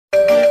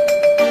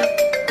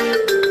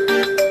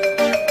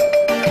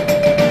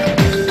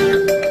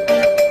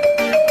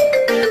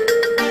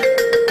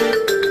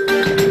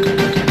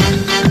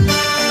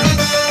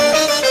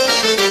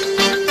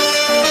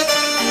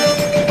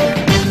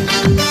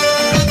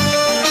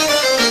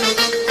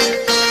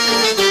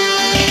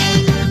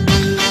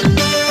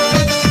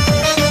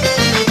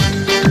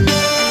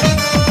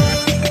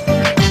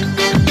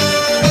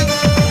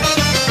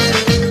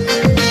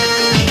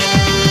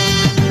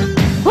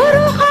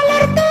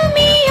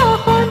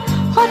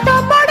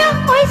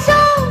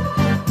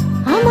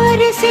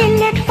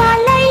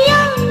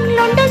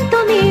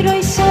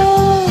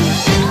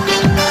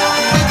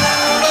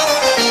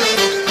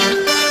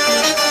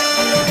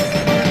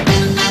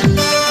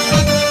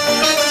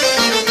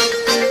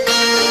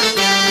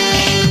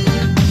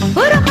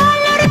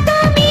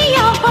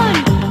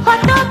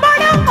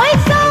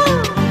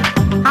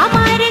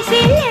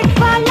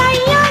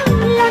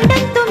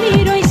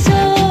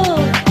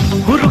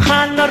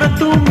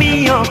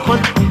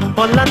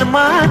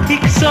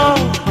mathikso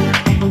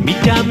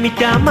mita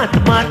mita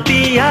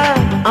matmatia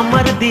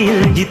amar dil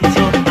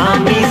jitso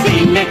ami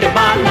silet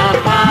bala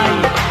pai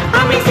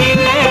ami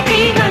sileti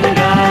gan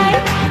gai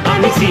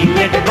ami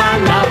silet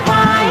bala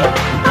pai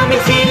ami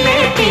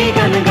sileti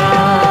gan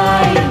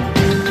gai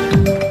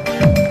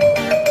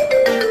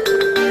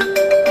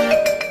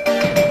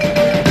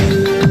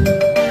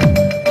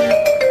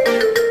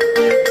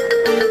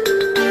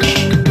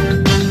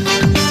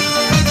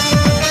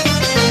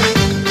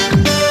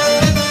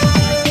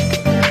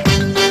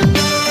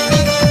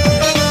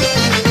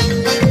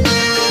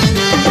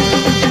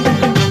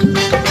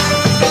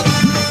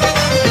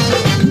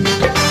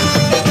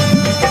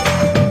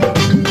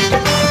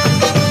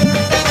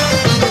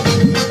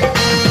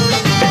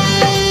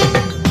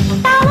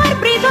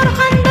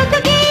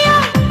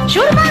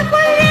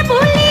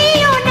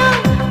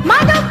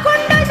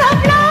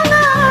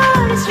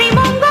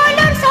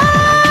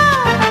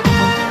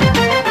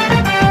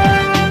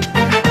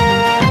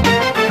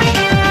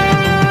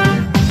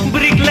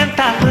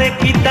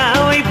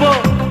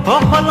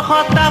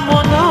Khota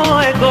mono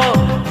ego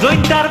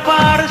jointar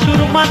par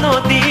surma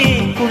nodi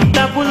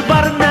kunta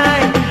bulbar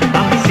nai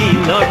ami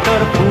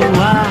silotor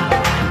puwa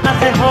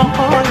ase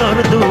hokolor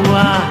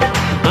dua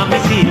ami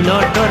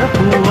silotor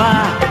puwa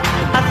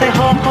ase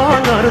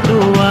hokolor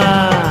dua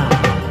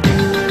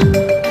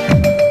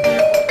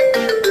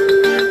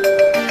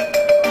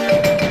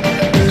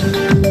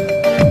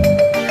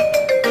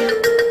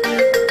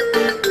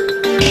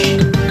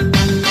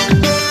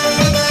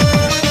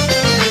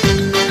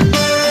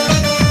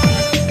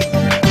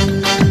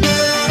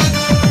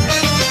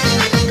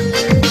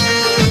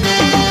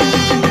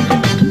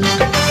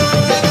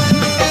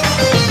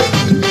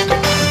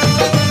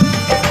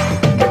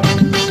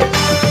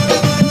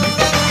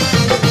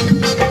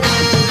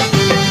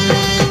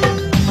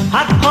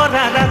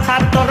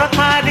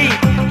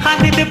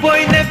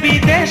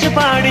বিদেশ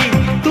বাড়ি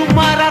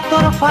তোমারা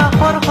তোর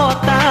ফাখর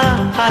কথা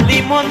খালি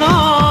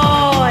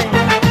মনয়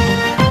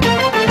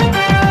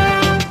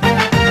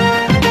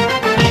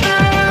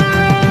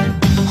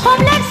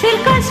হমলার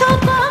সিলকা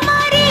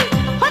সোকমারি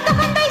হত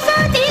খন্দাই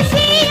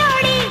সদিসি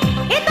আড়ি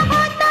এত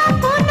কথা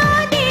কোনো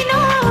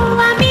দিনও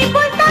আমি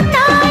বলতাম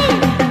নাই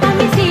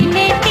আমি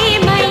সিলেটি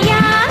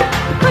মাইয়া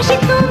খুশি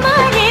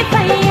তোমারে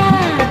পাইয়া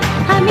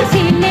আমি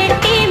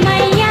সিলেটি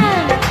মাইয়া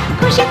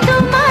খুশি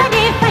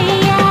তোমারে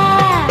পাইয়া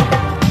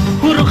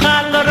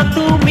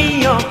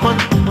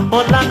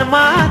Olan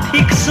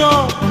mathikso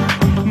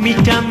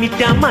mita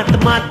mita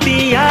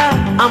matmatia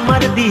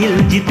amar dil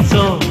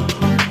jitso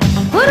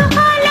guru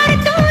khalar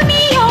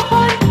tumi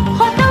ohon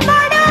hoto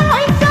bada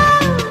hoiso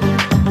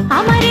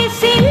amare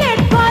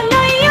silet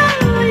balaya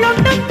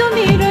london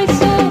tumi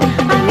roiso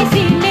ami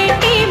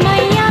sileti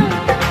maiya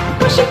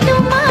khushi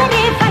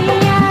tumare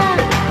paiya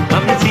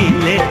ami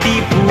sileti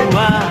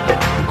puwa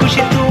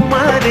khushi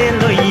tumare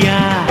loiya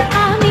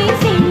ami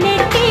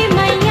sileti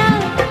maiya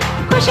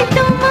khushi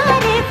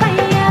tumare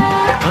paiya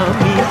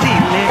ami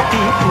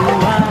sileti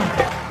puwa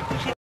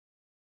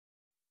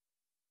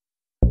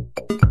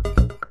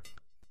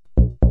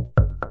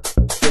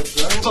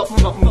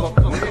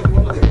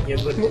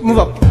Move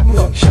up.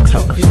 Shut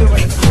up.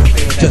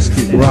 Just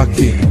keep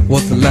rocking.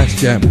 What's the last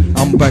jam?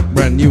 I'm back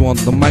brand new on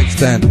the mic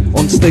stand.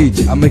 On stage,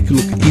 I make it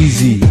look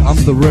easy. I'm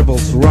the rebel,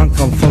 so run,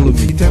 come follow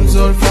me.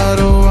 Temzor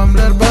faro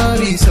amrar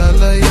bari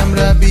salai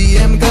amra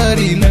BM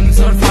gari.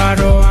 Temzor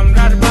faro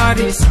amrar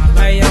bari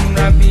salai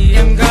amra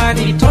BM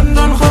gari.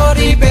 Tondon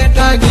khori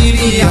beta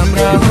giri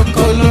amra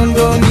hokol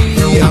Londoni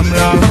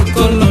amra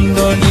hokol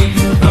Londoni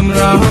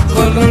amra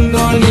hokol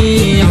Londoni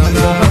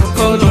amra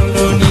hokol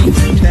Londoni.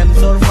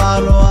 Temzor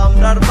faro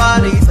amrar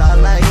bari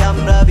salai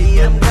amra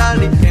BM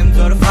gari.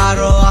 Temzor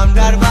faro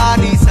amrar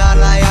bari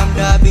salai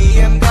amra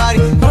BM gari.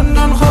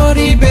 Tondon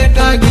khori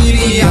beta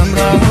giri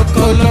amra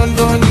hokol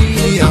Londoni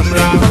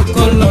amra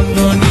hokol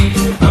Londoni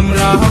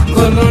amra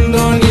hokol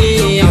Londoni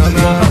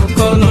amra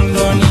hokol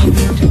Londoni.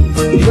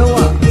 You know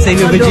what? Sing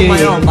a I do it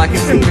my own, I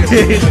can sing it.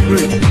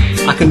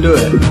 I can do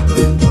it.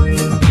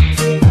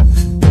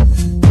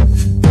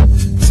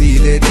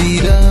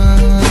 Siletira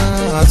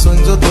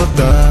asonzo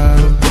tota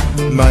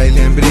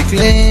bailen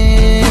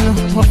Brooklyn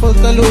hokol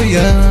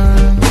taluya.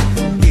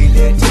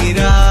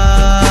 Siletira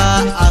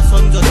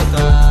asonzo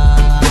tota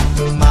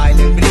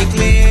bailen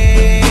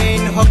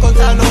Brooklyn hokol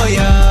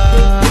taluya.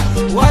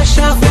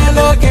 Washa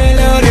felo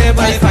kelore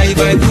bye bye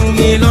bye to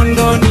me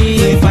Londoni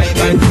bye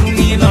bye to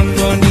me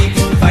Londoni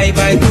bye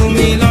bye to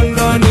me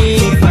Londoni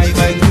bye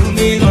bye to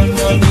me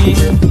Londoni.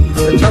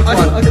 I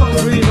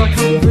can't breathe.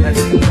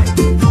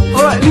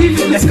 Alright, leave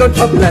it. Let's go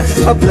topless.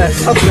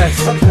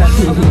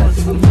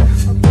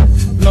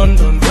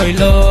 London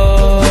হইলো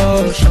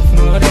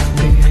স্বপ্নের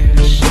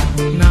দেশ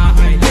না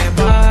আইলে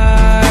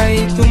ভাই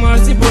তোমার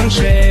জীবন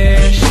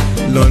শেষ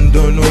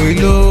London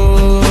হইলো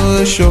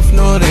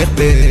স্বপ্নের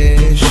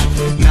দেশ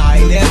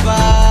নাইলে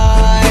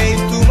ভাই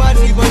তোমার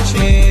জীবন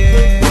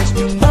শেষ।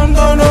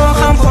 লন্ডন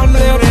খাম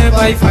করলে রে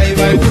ভাই ভাই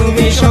ভাই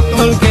তুমি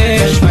সকল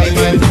কেশ ভাই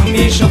ভাই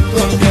তুমি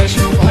সকল কেশ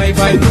ভাই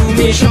ভাই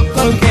তুমি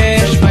সকল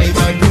কেশ ভাই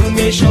ভাই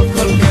তুমি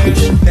সকল কেশ।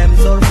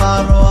 Temzor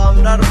faro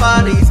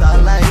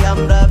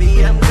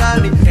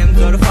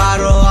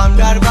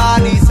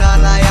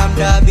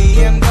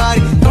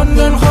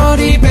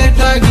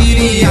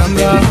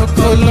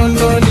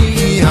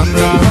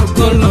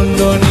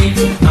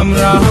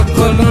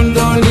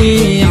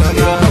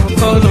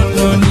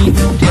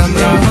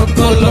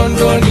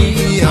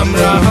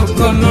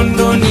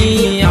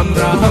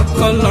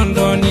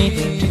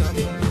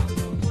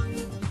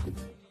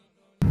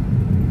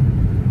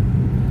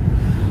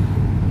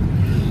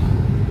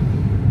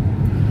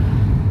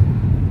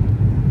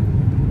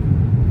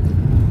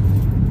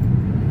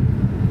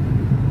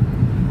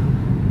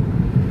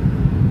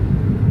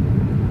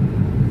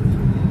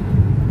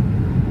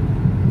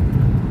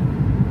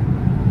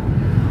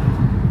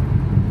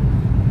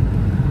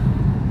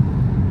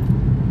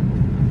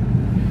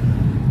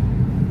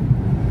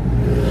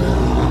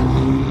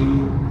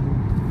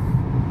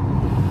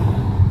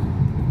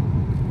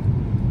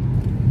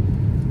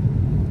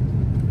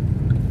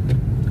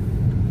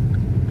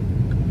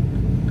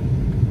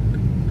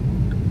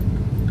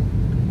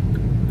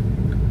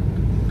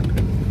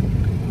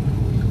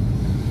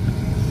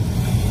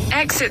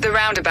Exit the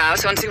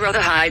roundabout onto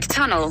Rotherhithe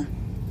Tunnel.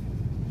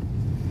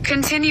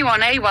 Continue on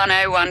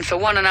A101 for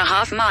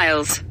 1.5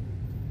 miles.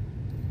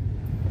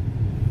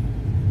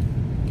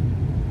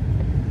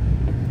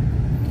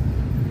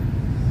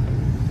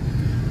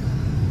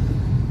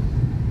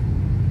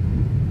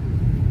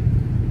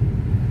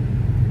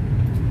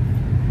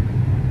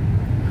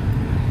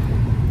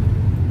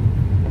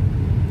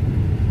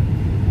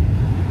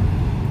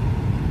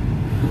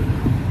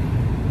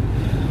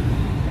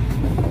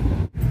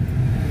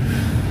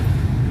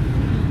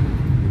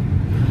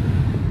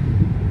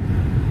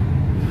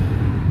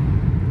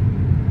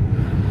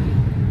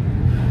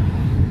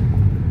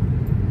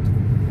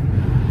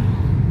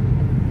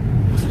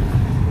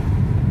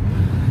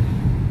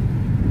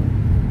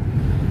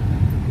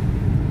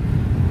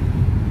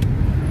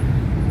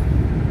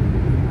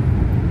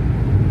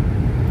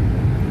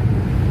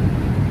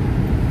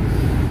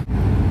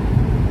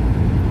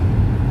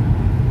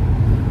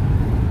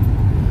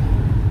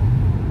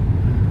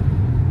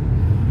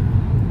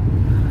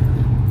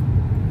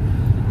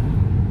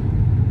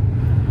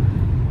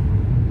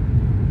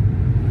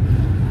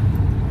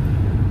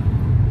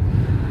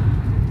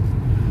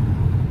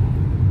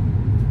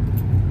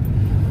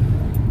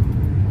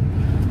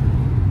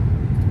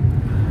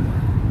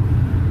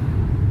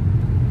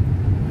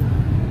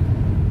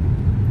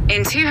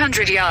 In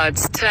 200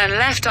 yards, turn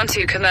left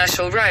onto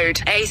Commercial Road,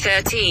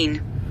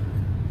 A13.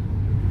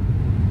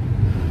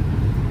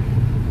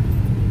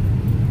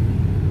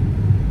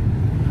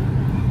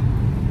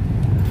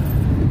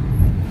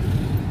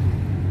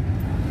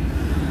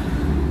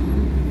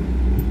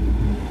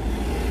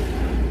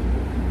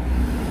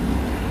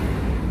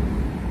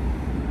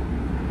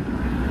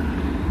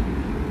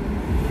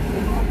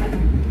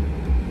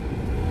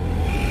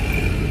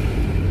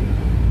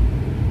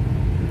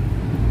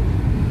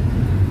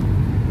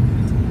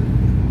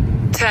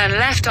 Turn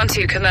left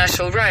onto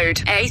Commercial Road,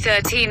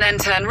 A13, then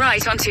turn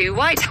right onto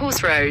White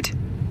Horse Road.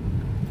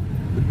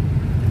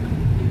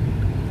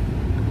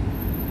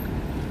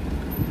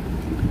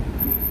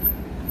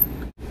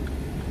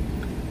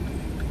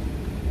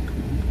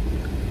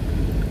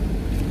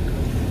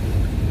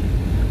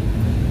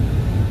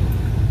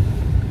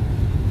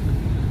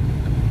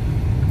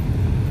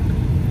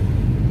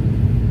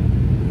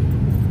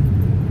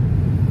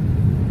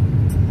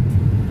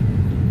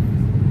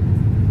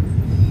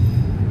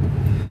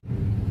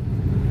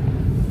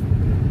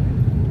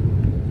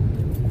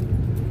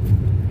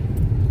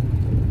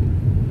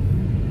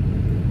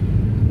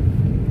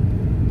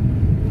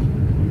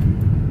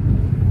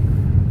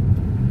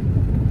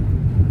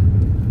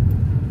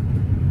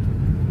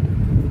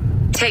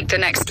 Take the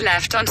next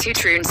left onto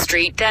Troon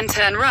Street, then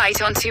turn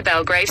right onto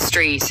Belgrave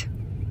Street.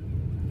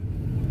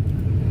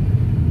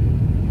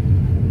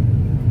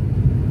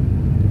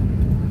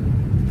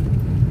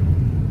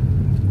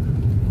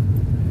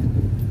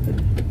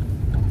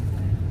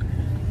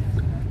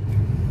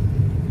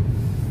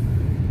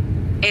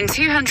 In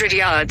 200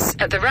 yards,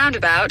 at the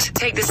roundabout,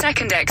 take the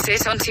second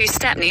exit onto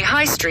Stepney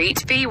High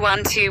Street,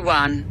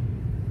 B121.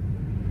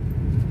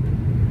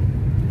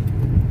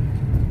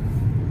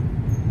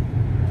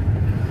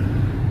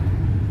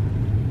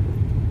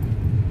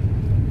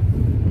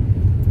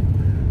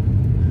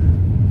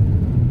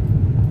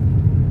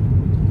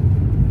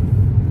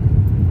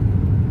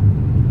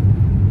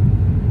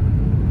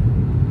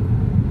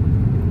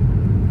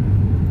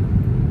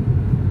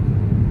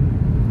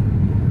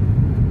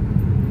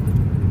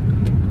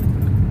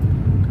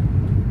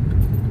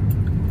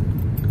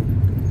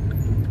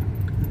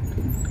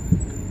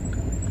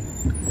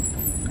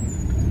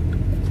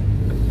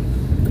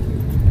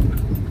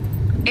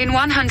 In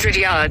 100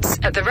 yards,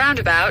 at the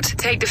roundabout,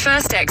 take the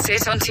first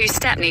exit onto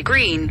Stepney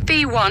Green,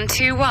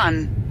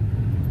 B121.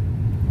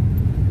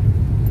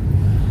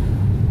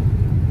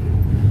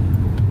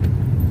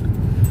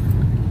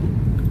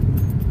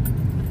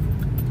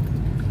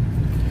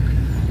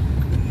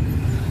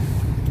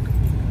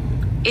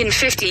 In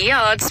 50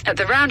 yards, at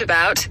the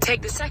roundabout,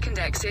 take the second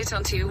exit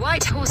onto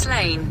White Horse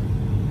Lane.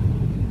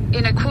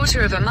 In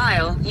 1/4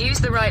 mile, use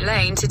the right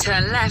lane to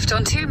turn left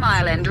onto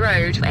Mile End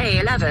Road,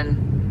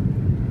 A11.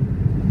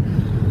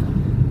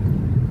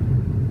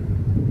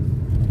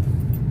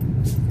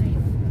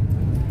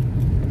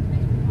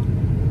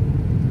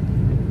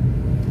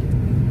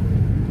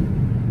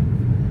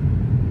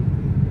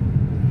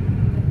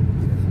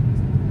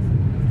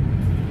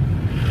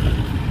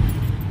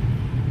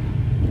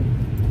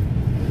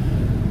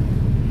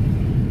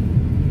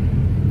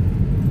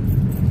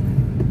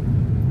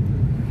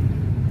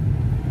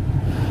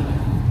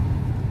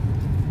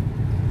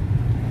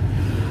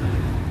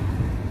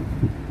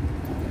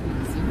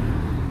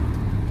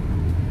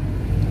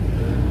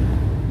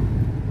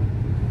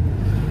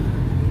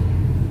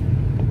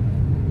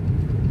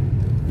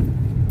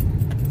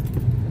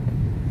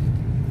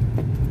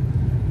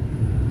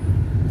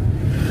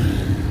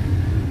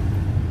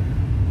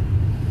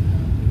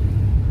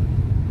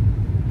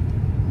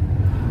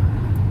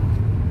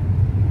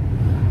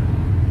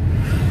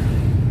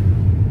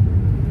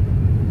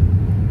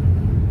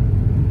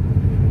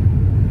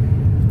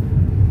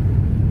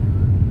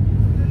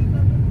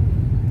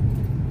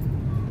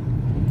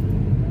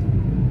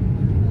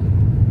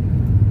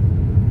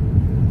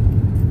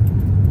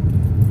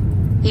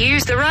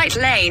 Use the right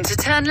lane to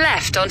turn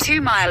left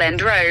onto Mile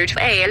End Road,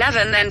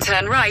 A11, then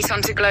turn right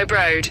onto Globe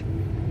Road.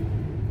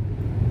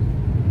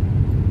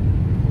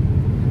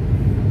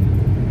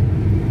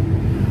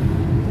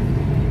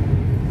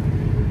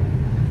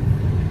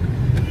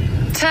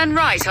 Turn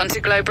right onto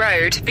Globe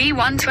Road,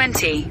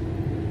 B120.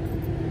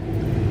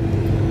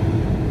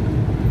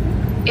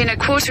 In a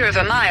quarter of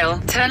a mile,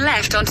 turn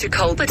left onto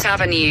Colbert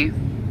Avenue.